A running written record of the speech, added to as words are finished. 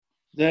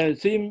The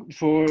theme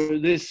for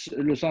this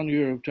Lausanne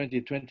Europe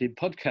 2020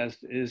 podcast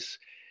is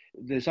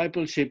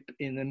discipleship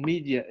in a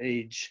media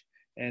age.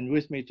 And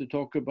with me to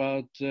talk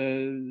about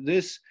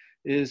this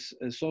is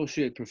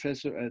Associate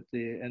Professor at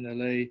the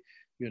NLA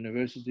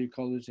University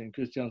College in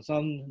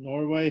Kristiansand,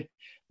 Norway,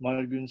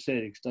 Margunn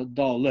Serigstad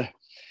Dale.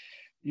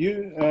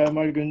 You,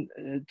 Margunn,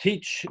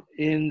 teach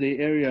in the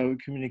area of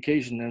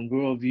communication and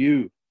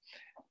worldview.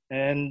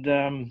 And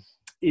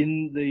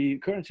in the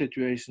current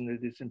situation,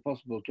 it is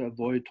impossible to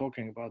avoid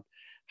talking about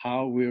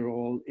how we're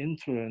all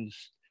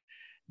influenced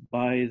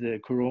by the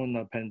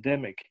corona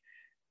pandemic.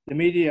 The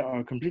media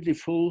are completely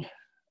full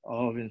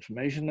of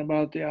information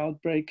about the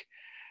outbreak.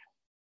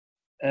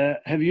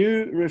 Have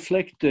you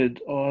reflected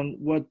on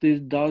what this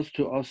does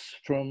to us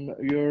from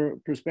your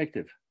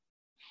perspective?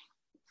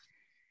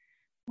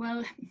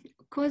 Well,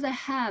 of course I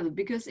have,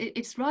 because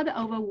it's rather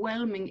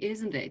overwhelming,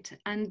 isn't it?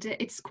 And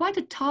it's quite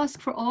a task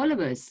for all of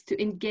us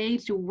to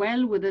engage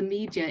well with the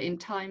media in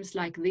times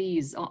like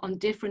these on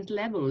different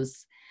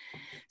levels.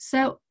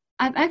 So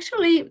I've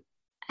actually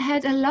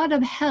had a lot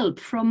of help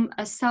from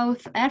a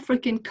South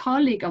African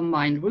colleague of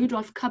mine,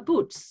 Rudolf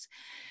Kabutz,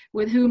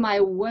 with whom I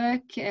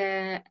work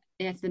at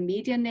the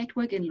Media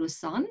Network in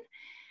Lausanne.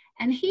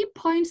 And he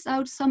points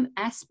out some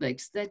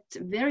aspects that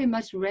very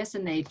much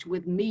resonate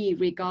with me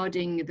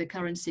regarding the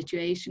current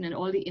situation and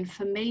all the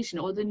information,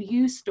 all the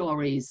news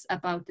stories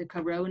about the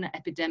corona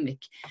epidemic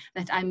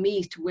that I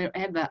meet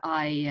wherever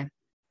I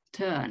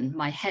turn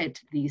my head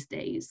these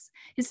days.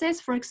 He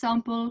says, for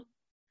example,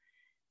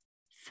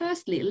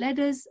 firstly, let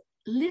us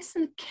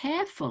listen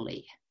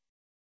carefully.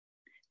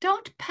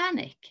 Don't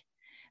panic.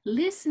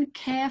 Listen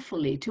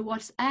carefully to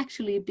what's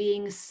actually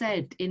being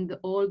said in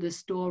all the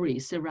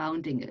stories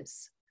surrounding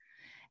us.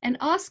 And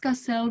ask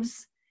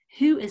ourselves,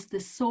 who is the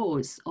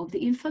source of the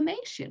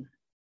information?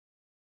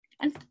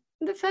 And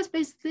in the first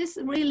place, this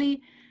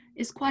really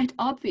is quite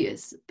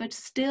obvious, but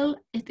still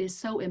it is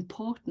so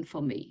important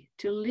for me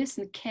to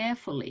listen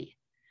carefully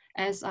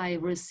as I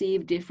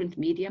receive different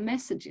media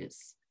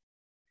messages.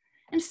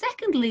 And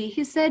secondly,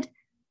 he said,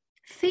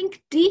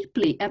 think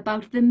deeply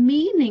about the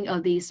meaning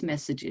of these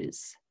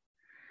messages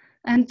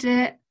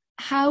and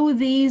how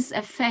these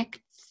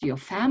affect your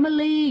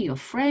family, your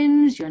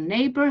friends, your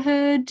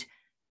neighborhood,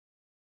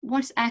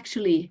 what's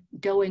actually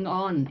going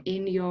on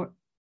your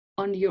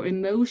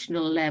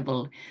emotional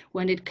level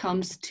when it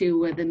comes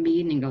to the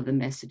meaning of the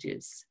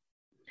messages.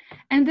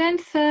 And then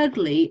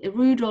thirdly,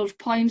 Rudolf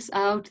points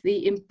out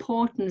the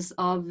importance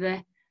of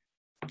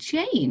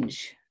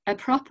change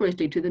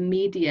appropriately to the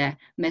media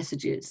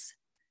messages.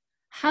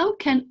 How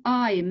can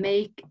I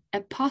make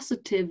a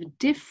positive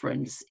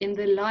difference in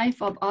the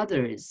life of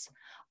others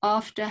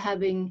after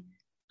having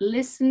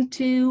listened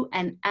to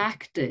and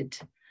acted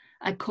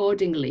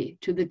accordingly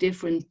to the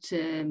different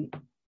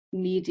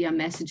media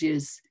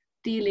messages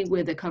dealing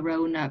with the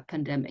corona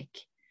pandemic?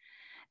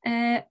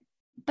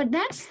 But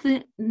that's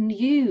the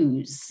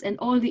news and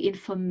all the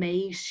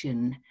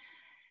information.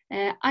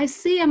 I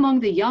see among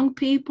the young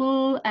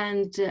people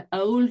and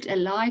old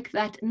alike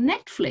that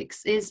Netflix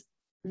is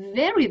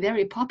very,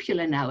 very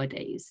popular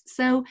nowadays.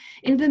 So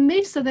in the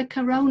midst of the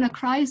corona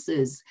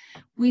crisis,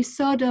 we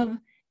sort of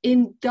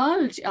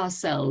indulge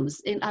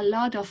ourselves in a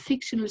lot of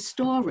fictional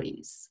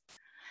stories.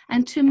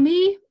 And to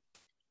me,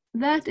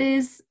 that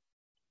is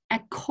a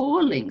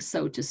calling,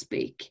 so to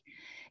speak,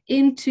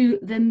 into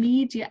the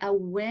media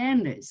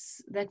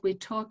awareness that we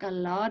talk a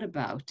lot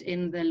about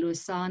in the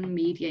Lausanne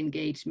Media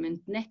Engagement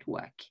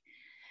Network,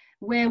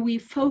 where we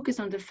focus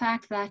on the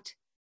fact that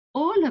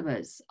all of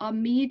us are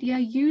media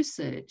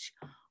users,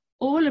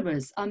 all of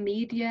us are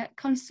media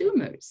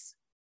consumers.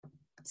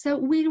 So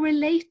we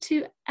relate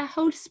to a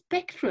whole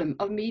spectrum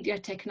of media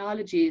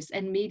technologies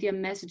and media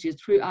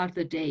messages throughout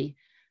the day,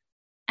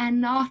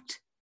 and not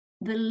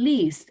the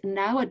least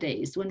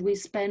nowadays when we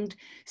spend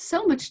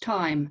so much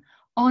time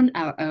on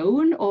our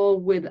own or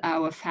with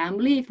our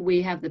family, if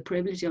we have the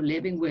privilege of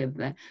living with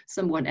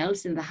someone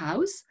else in the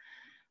house,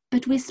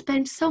 but we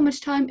spend so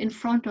much time in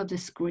front of the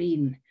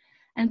screen.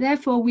 And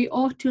therefore we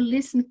ought to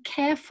listen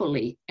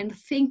carefully and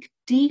think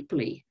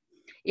deeply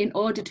in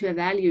order to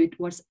evaluate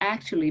what's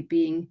actually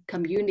being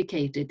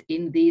communicated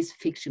in these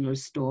fictional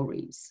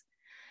stories.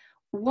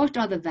 What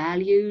are the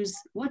values?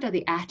 What are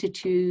the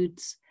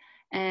attitudes?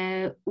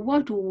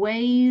 What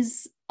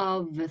ways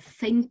of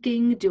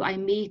thinking do I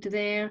meet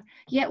there?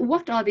 Yet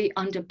what are the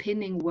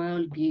underpinning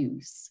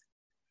worldviews?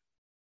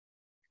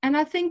 And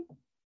I think,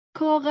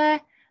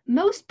 Kåre,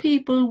 most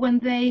people, when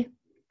they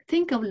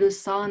think of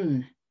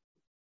Lausanne,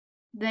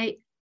 they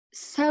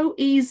so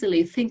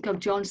easily think of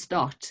John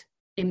Stott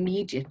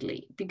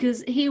immediately,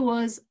 because he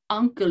was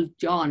Uncle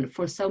John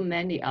for so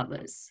many of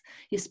us.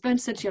 He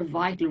spent such a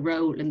vital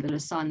role in the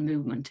Lausanne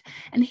movement.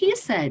 And he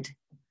said,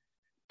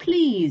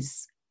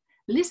 please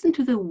listen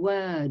to the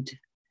word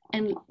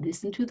and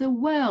listen to the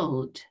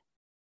world.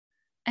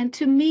 And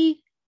to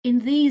me, in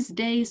these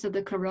days of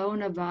the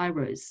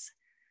coronavirus,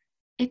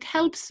 it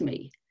helps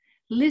me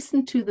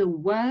listen to the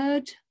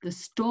word, the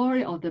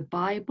story of the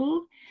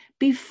Bible,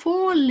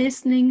 before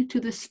listening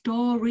to the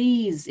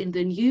stories in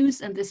the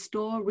news and the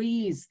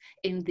stories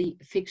in the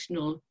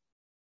fictional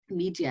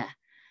media.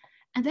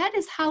 And that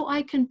is how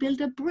I can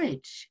build a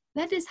bridge.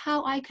 That is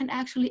how I can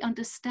actually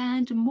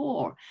understand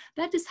more.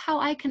 That is how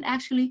I can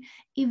actually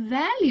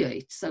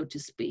evaluate, so to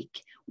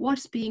speak,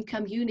 what's being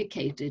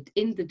communicated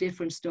in the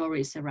different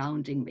stories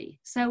surrounding me.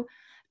 So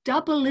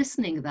double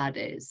listening, that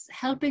is,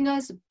 helping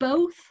us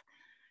both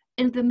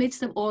in the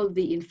midst of all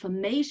the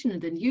information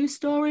and the news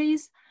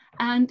stories,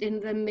 and in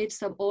the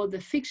midst of all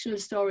the fictional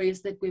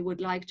stories that we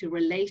would like to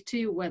relate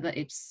to, whether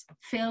it's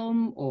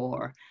film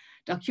or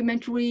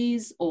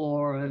documentaries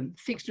or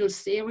fictional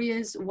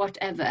series,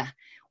 whatever.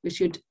 We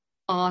should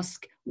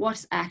ask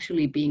what's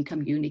actually being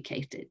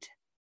communicated.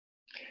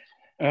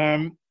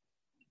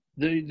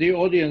 The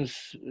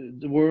audience,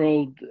 the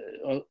world,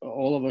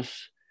 all of us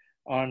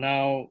are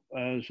now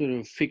sort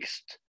of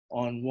fixed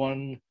on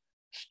one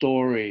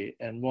story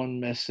and one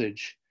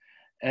message.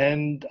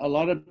 And a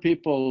lot of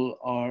people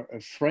are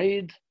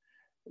afraid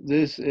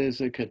this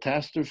is a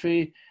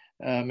catastrophe.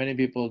 Many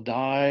people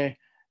die.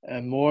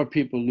 More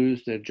people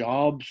lose their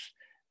jobs.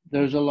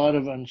 There's a lot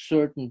of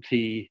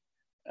uncertainty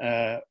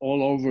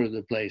all over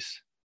the place.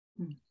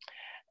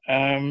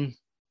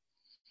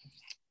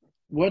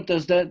 What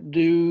does that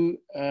do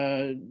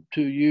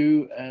to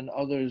you and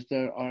others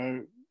that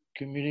are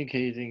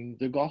communicating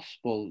the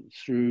gospel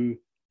through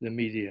the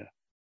media,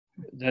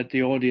 that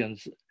the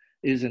audience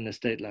is in a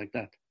state like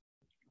that?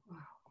 Wow.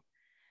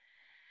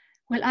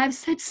 Well, I've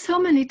said so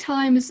many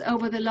times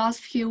over the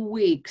last few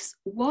weeks,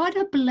 what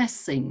a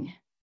blessing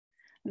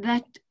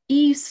that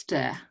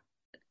Easter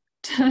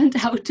turned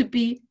out to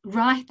be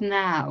right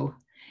now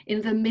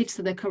in the midst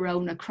of the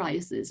corona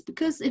crisis,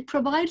 because it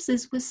provides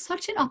us with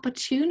such an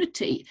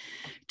opportunity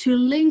to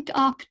link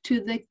up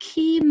to the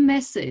key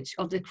message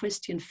of the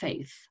Christian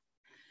faith,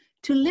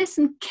 to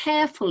listen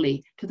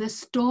carefully to the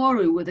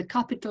story with a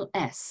capital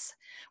S,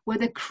 where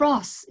the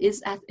cross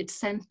is at its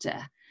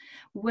center,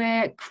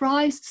 where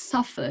Christ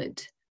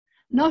suffered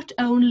not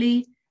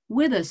only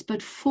with us,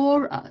 but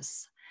for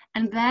us.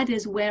 And that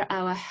is where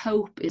our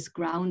hope is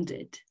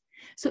grounded.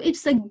 So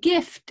it's a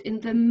gift in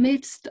the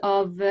midst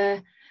of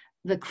the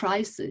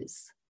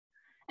crisis.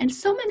 And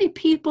so many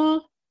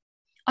people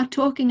are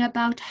talking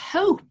about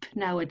hope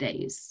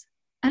nowadays.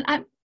 And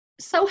I'm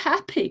so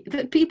happy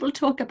that people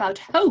talk about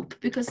hope,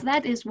 because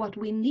that is what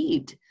we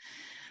need.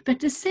 But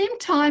at the same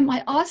time,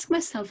 I ask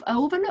myself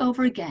over and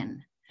over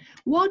again,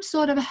 what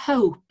sort of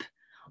hope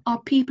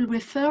are people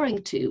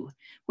referring to?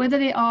 Whether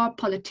they are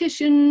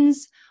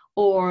politicians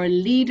or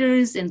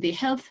leaders in the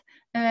health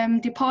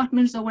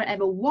departments or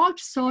wherever, what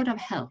sort of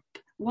help,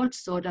 what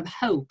sort of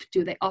hope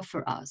do they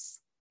offer us?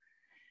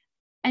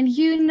 And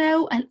you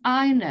know, and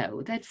I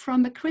know that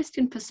from a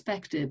Christian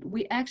perspective,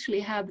 we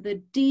actually have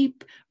the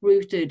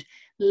deep-rooted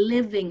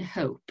living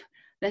hope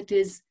that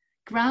is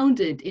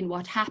grounded in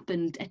what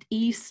happened at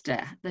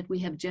Easter that we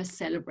have just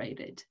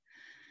celebrated.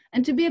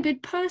 And to be a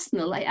bit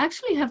personal, I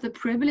actually have the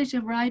privilege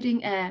of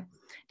writing a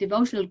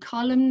devotional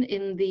column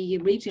in the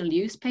regional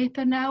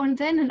newspaper now and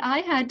then. And I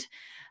had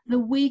the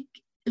week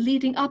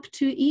leading up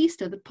to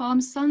Easter, the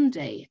Palm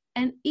Sunday,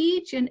 and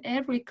each and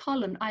every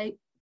column I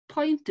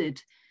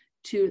pointed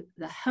to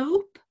the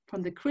hope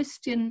from the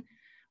Christian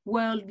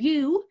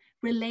worldview,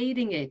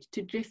 relating it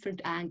to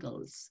different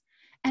angles.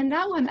 And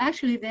now I'm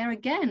actually there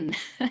again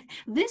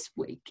this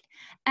week.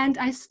 And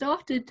I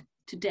started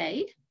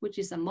today, which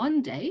is a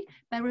Monday,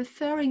 by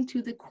referring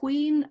to the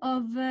Queen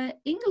of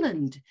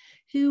England,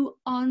 who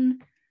on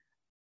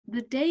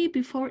the day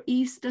before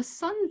Easter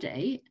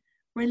Sunday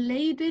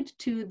related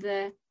to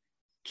the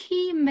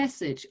key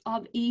message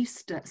of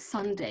Easter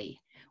Sunday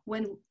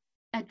when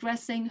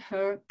addressing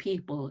her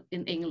people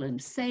in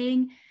England,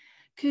 saying,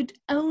 could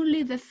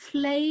only the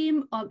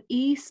flame of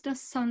Easter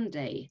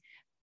Sunday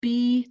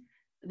be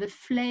the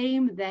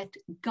flame that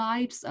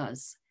guides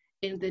us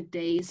in the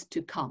days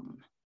to come?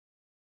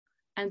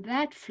 And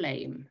that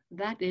flame,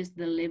 that is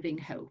the living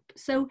hope.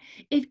 So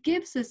it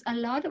gives us a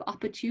lot of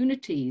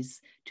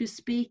opportunities to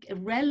speak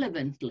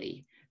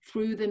relevantly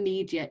through the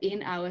media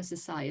in our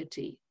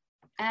society.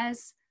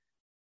 As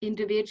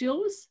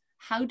individuals,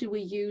 how do we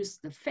use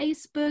the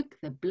Facebook,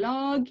 the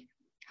blog?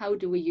 How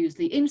do we use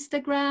the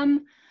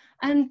Instagram?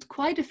 And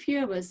quite a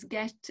few of us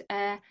get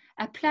a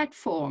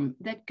platform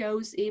that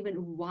goes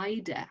even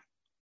wider.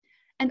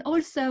 And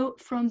also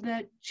from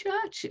the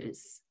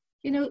churches,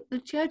 you know, the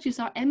churches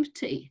are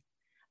empty,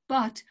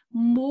 but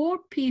more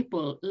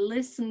people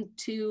listen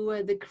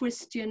to the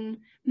Christian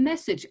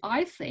message,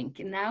 I think,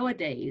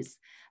 nowadays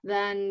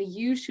than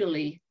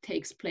usually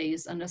takes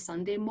place on a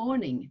Sunday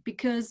morning,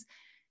 because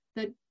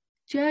the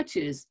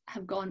churches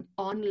have gone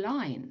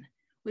online,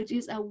 which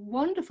is a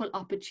wonderful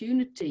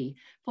opportunity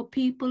for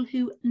people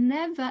who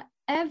never,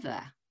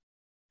 ever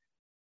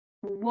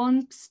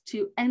want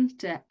to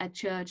enter a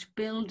church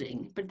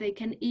building, but they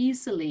can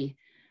easily,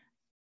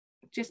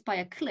 just by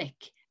a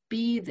click,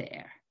 be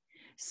there.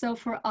 So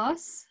for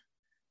us,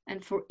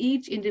 and for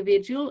each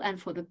individual,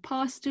 and for the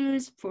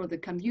pastors, for the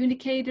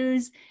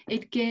communicators,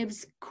 it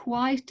gives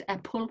quite a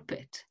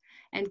pulpit.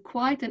 and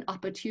quite an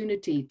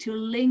opportunity to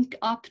link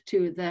up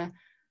to the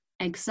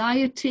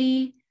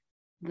anxiety,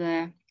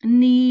 the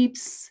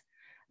needs,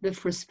 the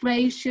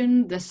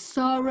frustration, the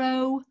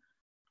sorrow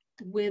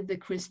with the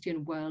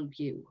Christian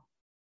worldview,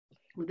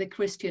 with the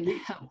Christian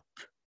hope.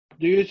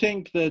 Do you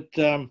think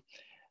that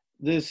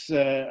this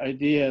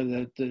idea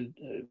that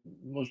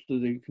most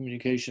of the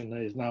communication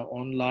is now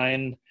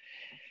online,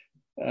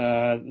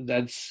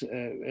 that's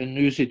a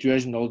new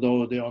situation,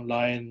 although the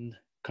online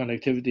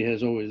connectivity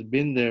has always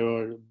been there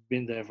or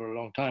been there for a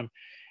long time.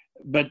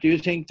 But do you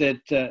think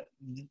that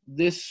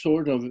this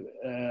sort of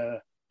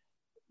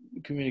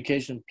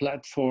communication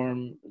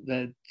platform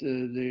that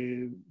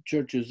the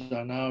churches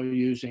are now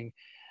using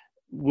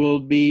will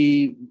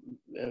be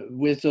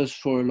with us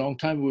for a long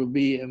time, will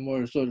be a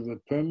more sort of a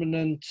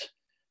permanent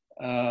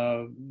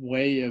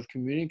way of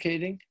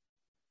communicating?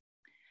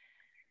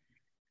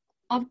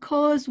 Of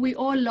course, we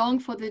all long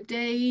for the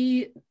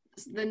day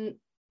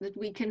that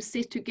we can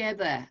sit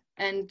together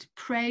and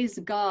praise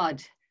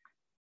God,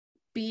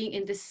 being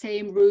in the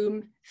same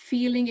room,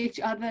 feeling each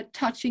other,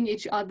 touching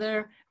each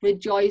other,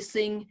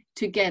 rejoicing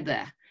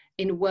together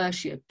in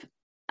worship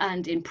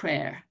and in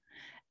prayer.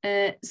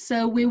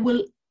 So we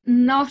will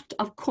not,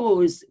 of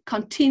course,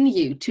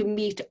 continue to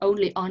meet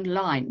only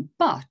online,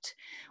 but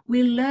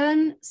we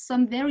learn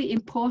some very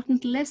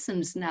important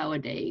lessons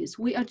nowadays.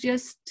 We are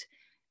just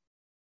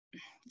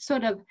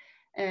sort of,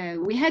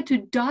 we had to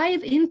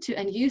dive into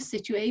a new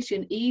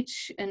situation,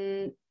 each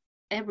and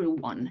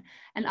everyone.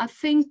 And I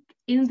think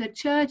in the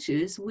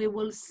churches, we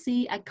will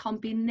see a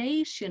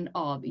combination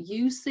of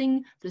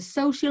using the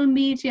social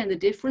media and the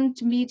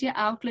different media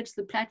outlets,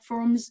 the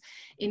platforms,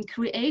 in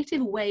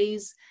creative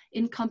ways,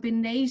 in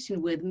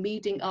combination with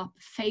meeting up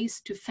face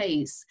to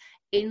face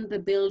in the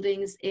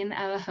buildings, in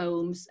our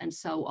homes, and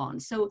so on.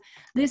 So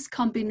this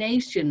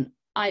combination,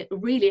 I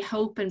really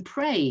hope and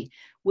pray,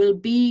 will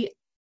be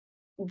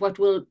what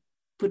will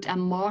put a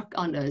mark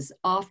on us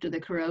after the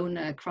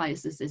corona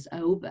crisis is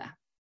over.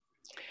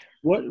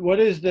 What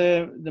is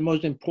the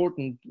most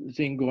important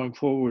thing going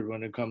forward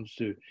when it comes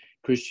to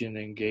Christian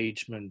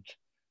engagement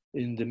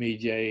in the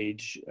media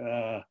age,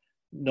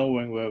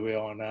 knowing where we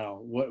are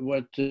now?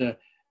 What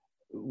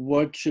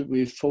should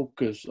we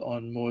focus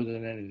on more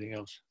than anything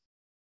else?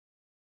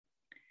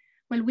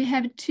 Well, we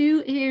have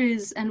 2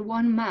 ears and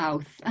 1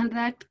 mouth, and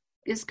that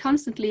is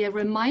constantly a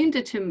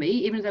reminder to me,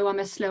 even though I'm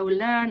a slow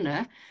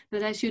learner,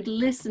 that I should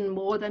listen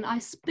more than I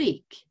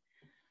speak.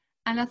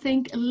 And I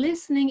think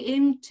listening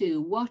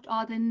into what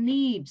are the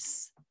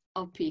needs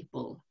of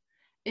people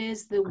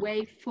is the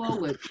way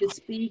forward to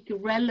speak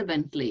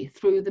relevantly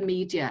through the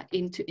media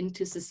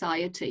into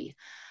society.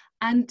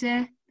 And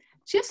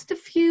just a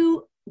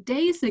few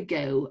days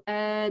ago,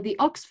 the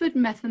Oxford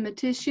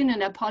mathematician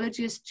and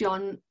apologist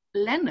John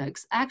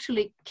Lennox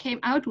actually came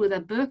out with a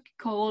book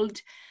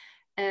called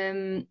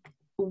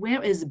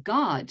Where is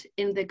God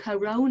in the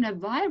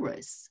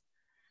Coronavirus?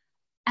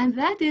 And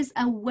that is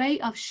a way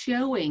of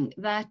showing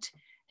that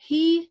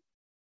he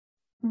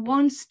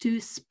wants to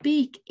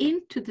speak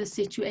into the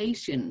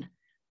situation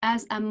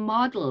as a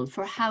model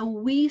for how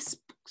we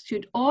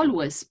should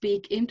always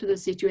speak into the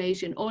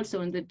situation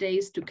also in the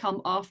days to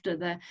come after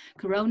the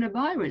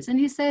coronavirus. And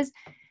he says,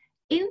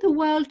 in the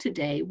world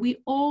today, we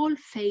all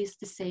face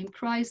the same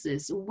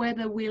crisis,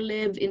 whether we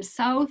live in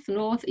south,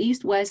 north,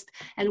 east, west,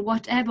 and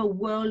whatever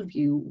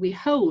worldview we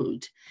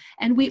hold.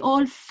 And we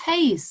all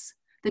face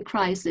the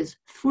crisis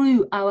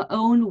through our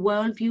own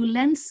worldview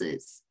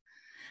lenses.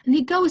 And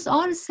he goes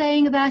on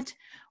saying that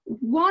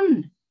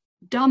one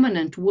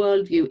dominant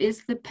worldview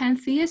is the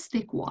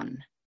pantheistic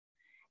one.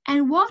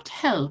 And what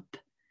help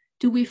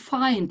do we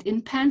find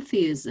in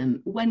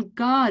pantheism when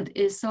God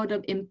is sort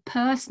of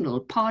impersonal,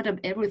 part of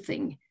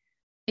everything,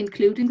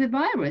 including the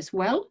virus?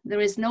 Well,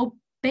 there is no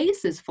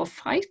basis for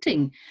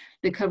fighting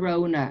the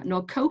corona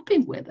nor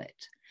coping with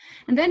it.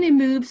 And then he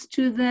moves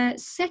to the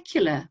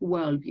secular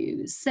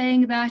worldviews,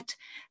 saying that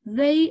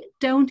they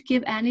don't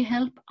give any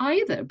help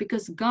either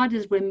because God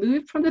is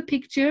removed from the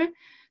picture,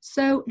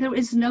 so there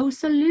is no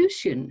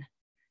solution,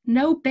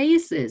 no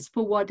basis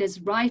for what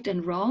is right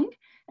and wrong,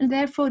 and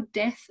therefore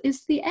death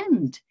is the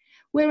end.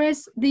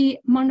 Whereas the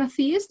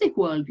monotheistic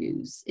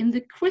worldviews in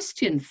the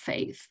Christian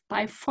faith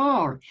by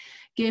far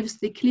gives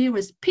the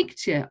clearest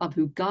picture of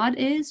who God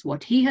is,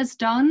 what he has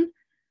done,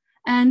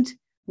 and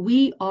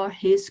we are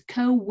his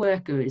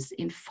co-workers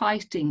in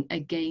fighting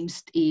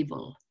against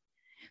evil.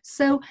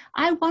 So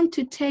I want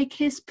to take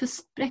his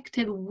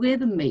perspective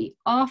with me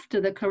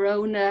after the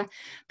corona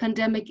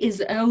pandemic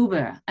is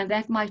over, and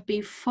that might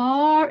be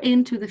far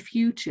into the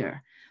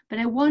future, but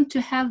I want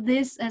to have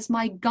this as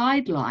my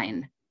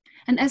guideline.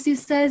 And as he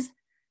says,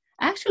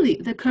 actually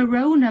the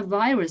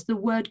coronavirus, the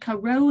word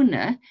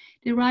corona,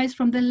 derives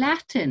from the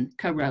Latin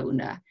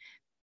corona,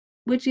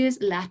 which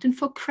is Latin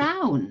for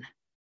crown.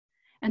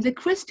 And the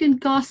Christian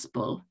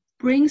gospel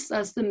brings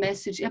us the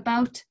message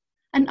about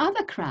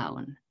another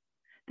crown,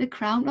 the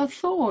crown of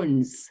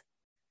thorns.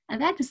 And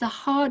that is the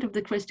heart of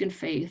the Christian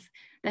faith.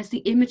 That's the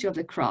image of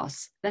the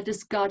cross. That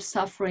is God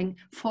suffering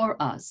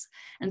for us.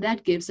 And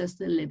that gives us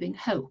the living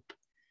hope.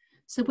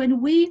 So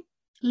when we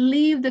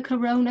leave the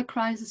corona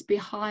crisis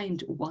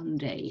behind one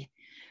day.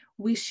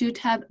 We should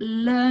have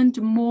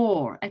learned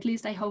more, at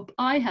least I hope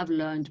I have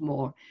learned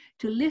more,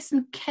 to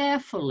listen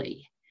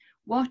carefully.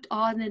 What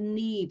are the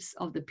needs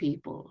of the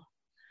people?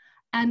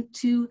 And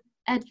to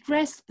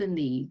address the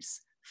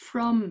needs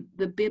from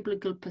the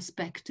biblical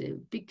perspective,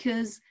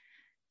 because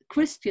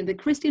the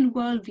Christian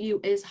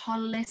worldview is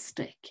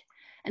holistic,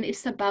 and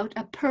it's about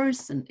a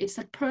person. It's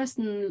a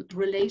personal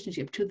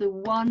relationship to the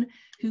one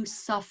who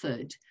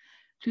suffered,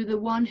 to the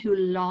one who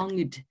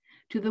longed,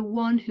 to the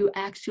one who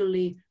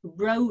actually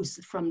rose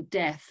from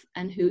death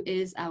and who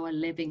is our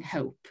living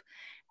hope.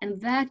 And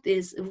that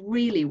is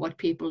really what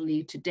people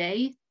need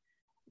today,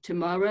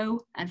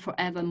 tomorrow, and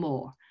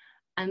forevermore.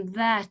 And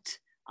that,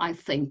 I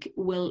think,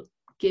 will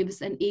give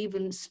us an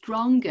even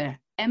stronger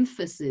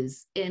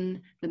emphasis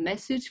in the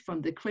message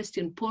from the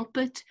Christian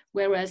pulpit,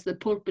 whereas the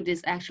pulpit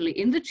is actually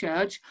in the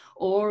church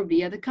or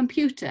via the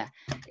computer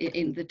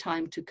in the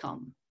time to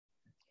come.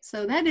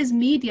 So that is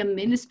media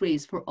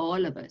ministries for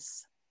all of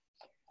us.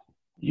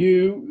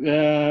 You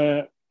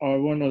are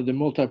one of the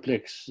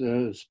multiplex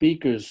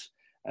speakers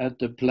at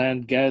the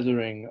planned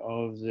gathering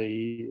of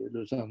the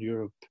Lausanne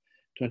Europe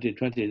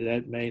 2020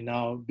 that may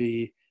now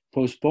be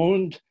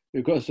postponed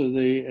because of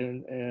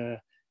the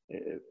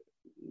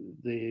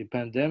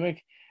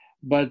pandemic,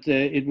 but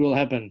it will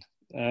happen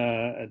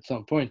at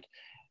some point.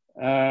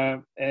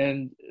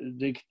 And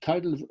the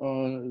title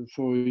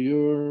for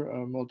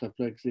your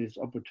multiplex is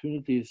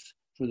Opportunities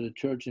for the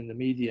Church in the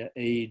Media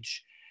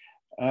Age.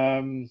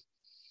 Do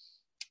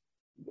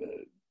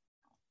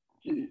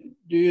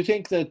you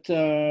think that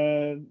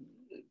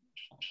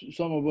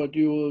some of what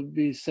you will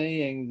be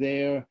saying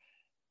there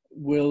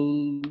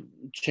will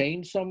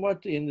change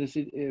somewhat in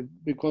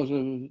because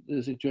of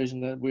the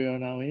situation that we are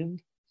now in?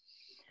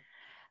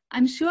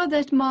 I'm sure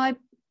that my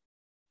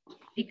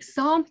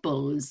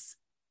examples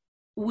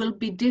will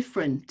be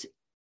different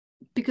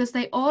because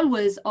they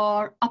always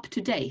are up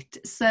to date.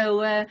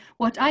 So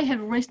what I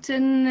have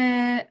written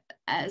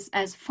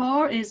as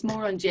far is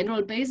more on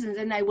general basis, and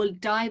then I will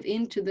dive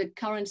into the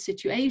current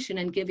situation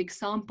and give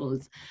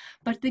examples.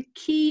 But the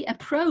key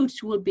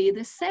approach will be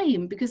the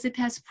same, because it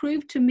has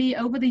proved to me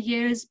over the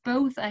years,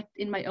 both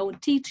in my own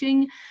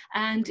teaching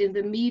and in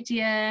the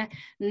media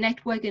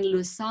network in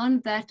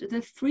Lausanne, that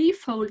the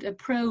threefold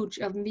approach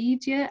of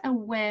media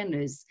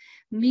awareness,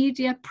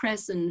 media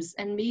presence,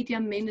 and media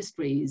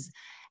ministries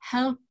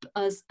help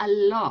us a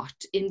lot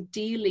in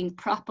dealing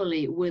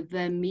properly with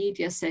the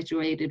media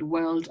saturated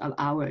world of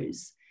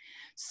ours.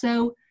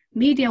 So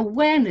media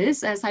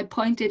awareness, as I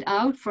pointed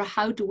out, for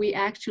how do we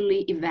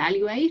actually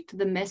evaluate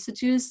the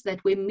messages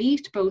that we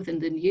meet both in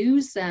the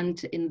news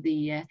and in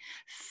the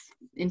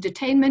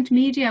entertainment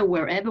media,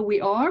 wherever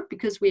we are,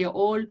 because we are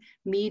all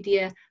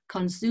media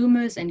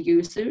consumers and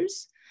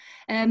users.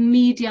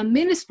 Media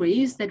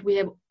ministries that we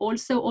have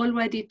also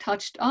already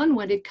touched on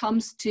when it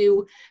comes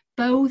to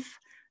both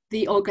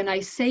the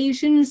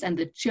organizations and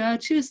the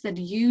churches that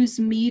use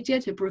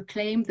media to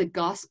proclaim the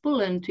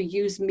gospel and to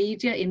use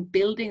media in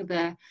building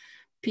the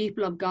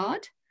people of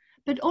God,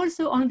 but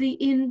also on the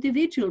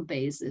individual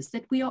basis,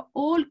 that we are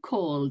all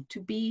called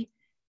to be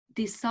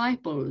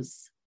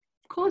disciples.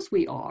 Of course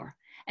we are.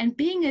 And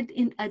being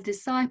a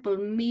disciple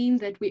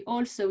means that we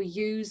also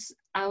use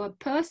our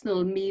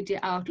personal media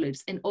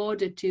outlets in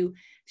order to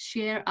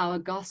share our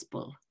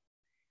gospel,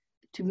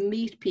 to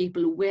meet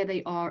people where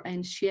they are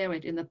and share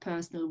it in a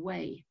personal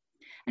way.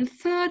 And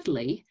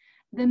thirdly,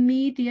 the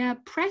media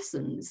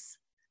presence.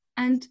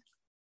 And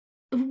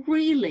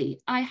really,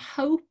 I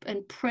hope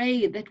and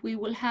pray that we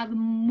will have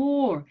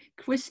more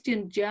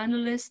Christian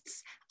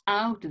journalists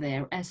out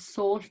there as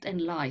salt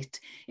and light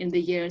in the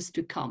years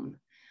to come.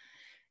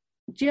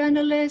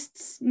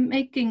 Journalists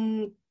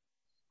making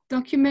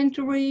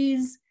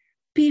documentaries,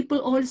 people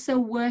also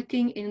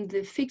working in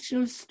the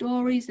fictional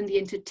stories in the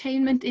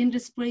entertainment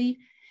industry.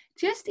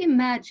 Just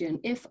imagine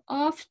if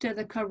after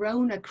the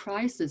corona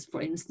crisis,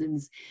 for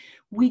instance,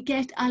 we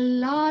get a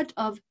lot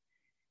of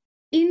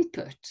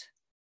input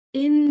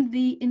in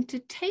the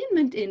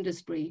entertainment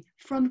industry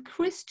from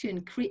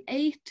Christian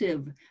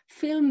creative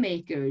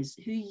filmmakers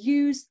who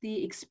use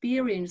the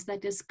experience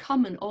that is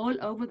common all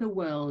over the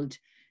world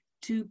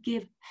to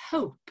give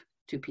hope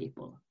to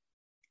people.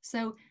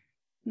 So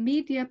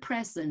media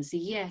presence,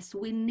 yes,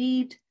 we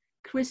need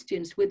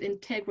Christians with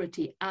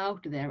integrity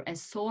out there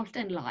as salt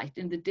and light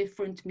in the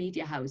different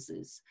media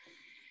houses.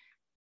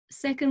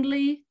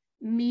 Secondly,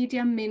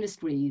 media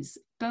ministries,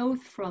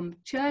 both from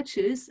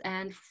churches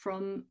and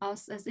from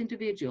us as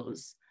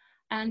individuals.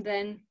 And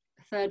then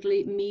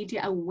thirdly,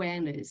 media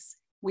awareness.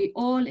 We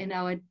all in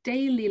our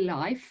daily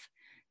life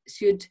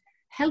should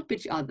help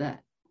each other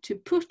to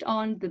put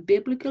on the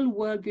biblical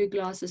worldview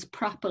glasses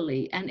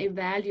properly and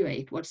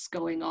evaluate what's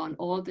going on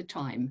all the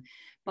time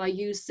by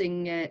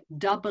using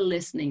double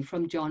listening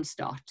from John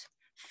Stott.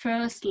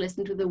 First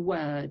listen to the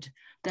word,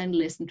 then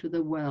listen to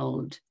the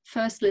world.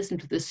 First listen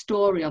to the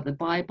story of the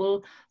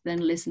Bible, then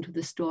listen to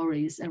the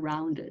stories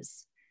around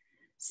us.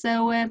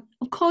 So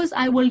of course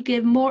I will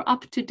give more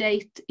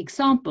up-to-date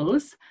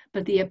examples,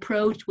 but the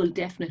approach will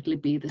definitely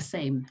be the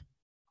same.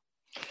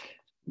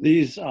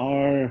 These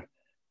are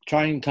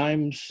trying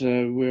times.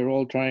 We're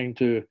all trying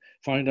to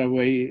find our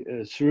way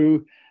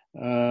through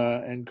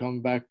and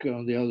come back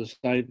on the other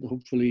side,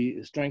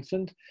 hopefully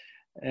strengthened.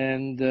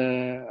 And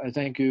I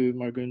thank you,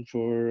 Margunn,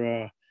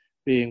 for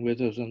being with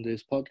us on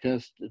this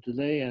podcast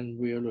today. And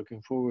we are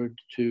looking forward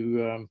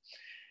to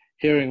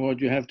hearing what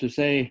you have to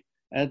say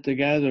at the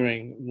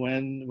gathering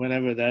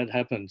whenever that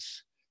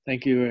happens.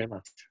 Thank you very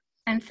much.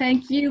 And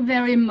thank you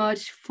very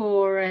much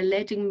for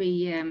letting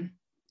me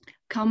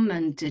come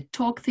and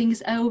talk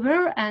things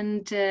over.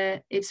 And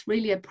it's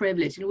really a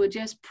privilege. And we'll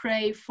just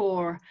pray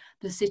for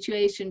the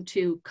situation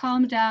to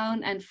calm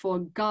down and for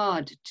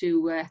God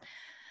to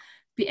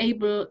be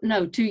able,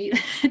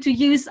 to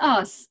use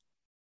us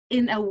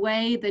in a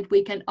way that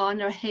we can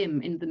honor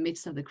him in the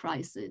midst of the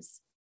crisis.